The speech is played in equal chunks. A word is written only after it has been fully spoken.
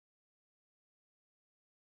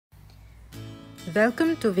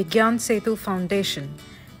Welcome to Vigyan Setu Foundation,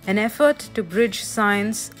 an effort to bridge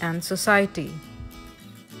science and society.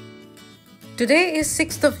 Today is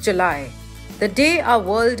 6th of July, the day our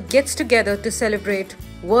world gets together to celebrate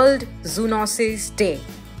World Zoonoses Day.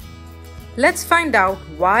 Let's find out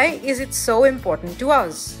why is it so important to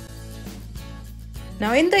us.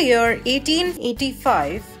 Now in the year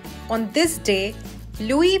 1885, on this day,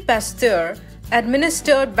 Louis Pasteur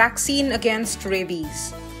administered vaccine against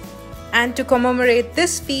rabies. And to commemorate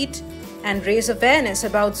this feat and raise awareness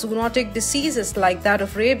about zoonotic diseases like that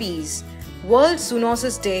of rabies, World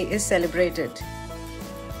Zoonosis Day is celebrated.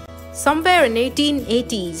 Somewhere in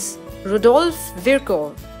 1880s, Rudolf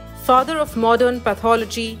Virchow, father of modern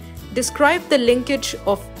pathology, described the linkage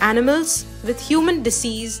of animals with human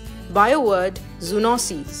disease by a word,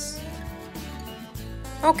 Zoonoses.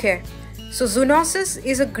 Okay, so Zoonosis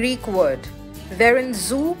is a Greek word, wherein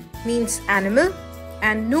zoo means animal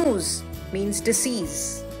and nous means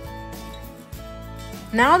disease.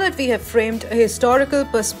 Now that we have framed a historical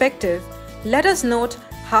perspective, let us note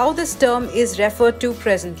how this term is referred to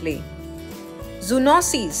presently.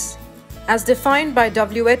 Zoonoses, as defined by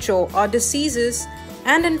WHO, are diseases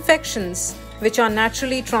and infections which are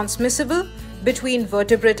naturally transmissible between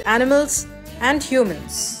vertebrate animals and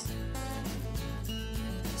humans.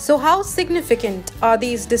 So how significant are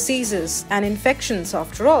these diseases and infections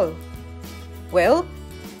after all? Well,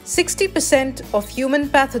 60% of human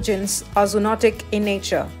pathogens are zoonotic in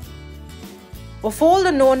nature. Of all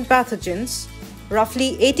the known pathogens,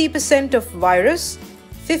 roughly 80% of virus,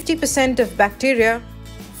 50% of bacteria,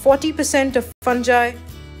 40% of fungi,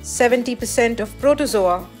 70% of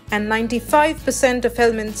protozoa, and 95% of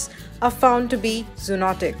helminths are found to be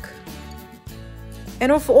zoonotic.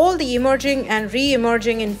 And of all the emerging and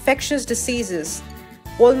re-emerging infectious diseases,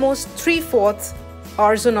 almost 3/4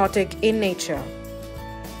 are zoonotic in nature.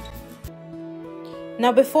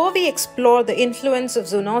 Now, before we explore the influence of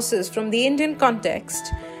zoonosis from the Indian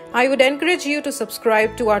context, I would encourage you to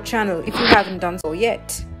subscribe to our channel if you haven't done so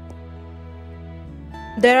yet.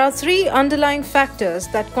 There are three underlying factors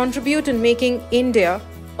that contribute in making India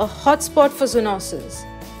a hotspot for zoonosis.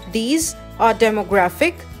 These are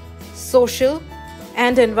demographic, social,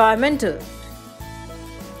 and environmental.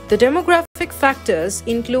 The demographic factors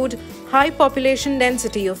include high population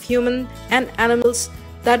density of human and animals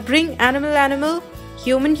that bring animal-animal,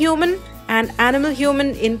 human-human, and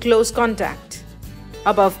animal-human in close contact.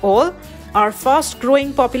 Above all, our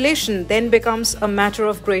fast-growing population then becomes a matter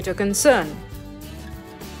of greater concern.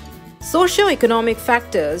 Socio-economic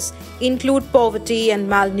factors include poverty and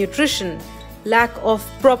malnutrition, lack of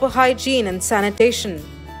proper hygiene and sanitation,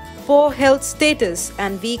 poor health status,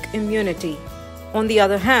 and weak immunity. On the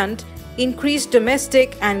other hand, increased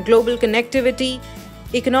domestic and global connectivity,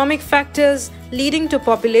 economic factors leading to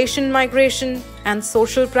population migration, and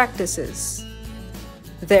social practices.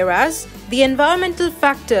 Whereas, the environmental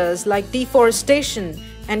factors like deforestation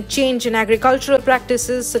and change in agricultural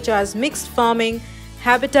practices such as mixed farming,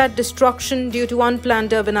 habitat destruction due to unplanned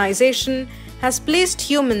urbanization has placed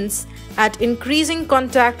humans at increasing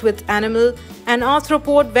contact with animal and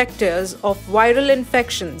arthropod vectors of viral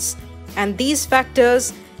infections, and these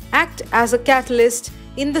factors act as a catalyst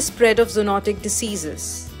in the spread of zoonotic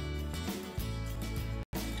diseases.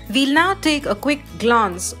 We'll now take a quick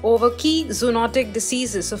glance over key zoonotic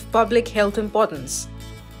diseases of public health importance.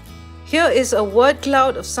 Here is a word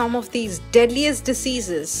cloud of some of these deadliest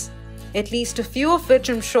diseases, at least a few of which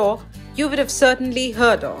I'm sure you would have certainly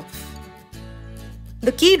heard of.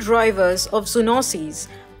 The key drivers of zoonoses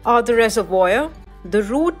are the reservoir, the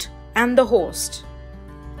root, and the host.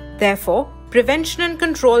 Therefore, prevention and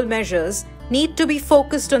control measures need to be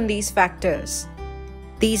focused on these factors.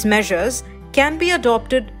 These measures can be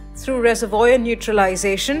adopted through reservoir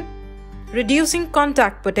neutralization, reducing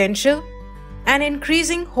contact potential, and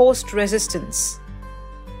increasing host resistance.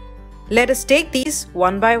 Let us take these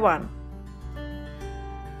one by one.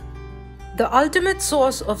 The ultimate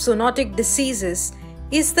source of zoonotic diseases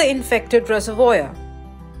is the infected reservoir.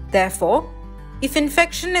 Therefore, if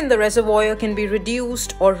infection in the reservoir can be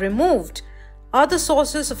reduced or removed, other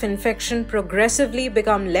sources of infection progressively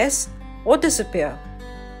become less or disappear.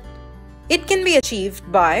 It can be achieved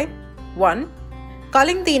by 1.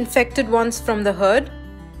 Culling the infected ones from the herd,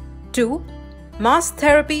 2. Mass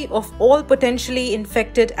therapy of all potentially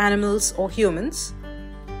infected animals or humans,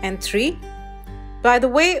 and 3. By the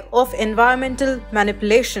way of environmental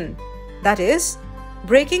manipulation, that is,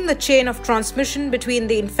 breaking the chain of transmission between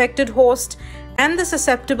the infected host and the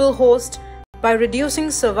susceptible host by reducing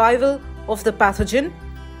survival of the pathogen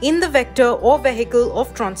in the vector or vehicle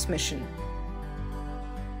of transmission.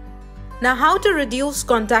 Now, how to reduce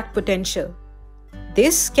contact potential?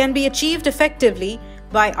 This can be achieved effectively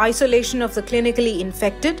by isolation of the clinically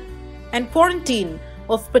infected and quarantine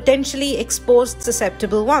of potentially exposed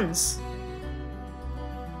susceptible ones.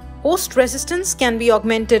 Host resistance can be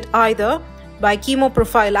augmented either by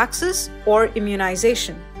chemoprophylaxis or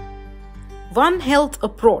immunization. One Health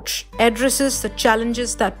approach addresses the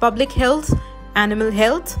challenges that public health, animal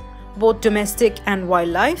health, both domestic and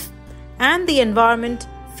wildlife, and the environment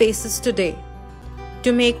faces today.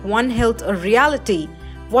 To make One Health a reality,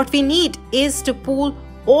 what we need is to pool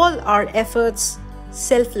all our efforts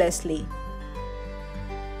selflessly.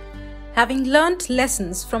 Having learnt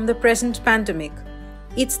lessons from the present pandemic,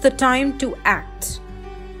 it's the time to act.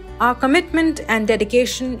 Our commitment and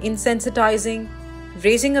dedication in sensitizing,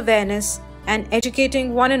 raising awareness, and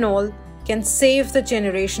educating one and all can save the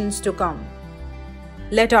generations to come.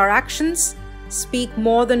 Let our actions speak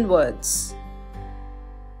more than words.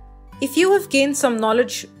 If you have gained some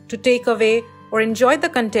knowledge to take away or enjoyed the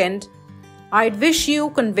content, I'd wish you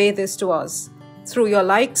convey this to us through your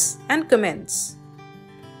likes and comments.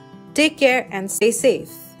 Take care and stay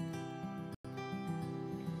safe.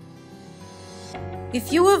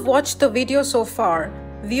 If you have watched the video so far,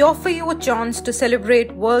 we offer you a chance to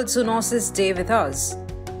celebrate World Zoonosis Day with us.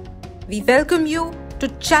 We welcome you to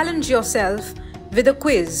challenge yourself with a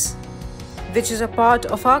quiz, which is a part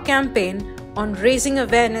of our campaign on raising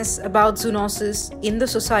awareness about zoonosis in the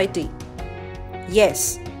society.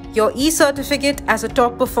 Yes, your e-certificate as a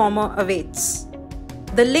top performer awaits.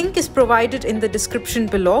 The link is provided in the description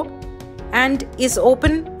below and is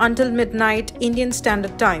open until midnight Indian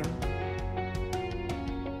Standard Time.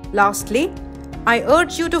 Lastly, I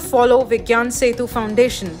urge you to follow Vigyan Setu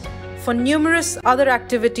Foundation for numerous other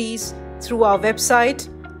activities through our website,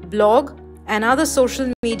 blog, and other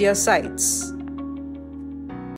social media sites.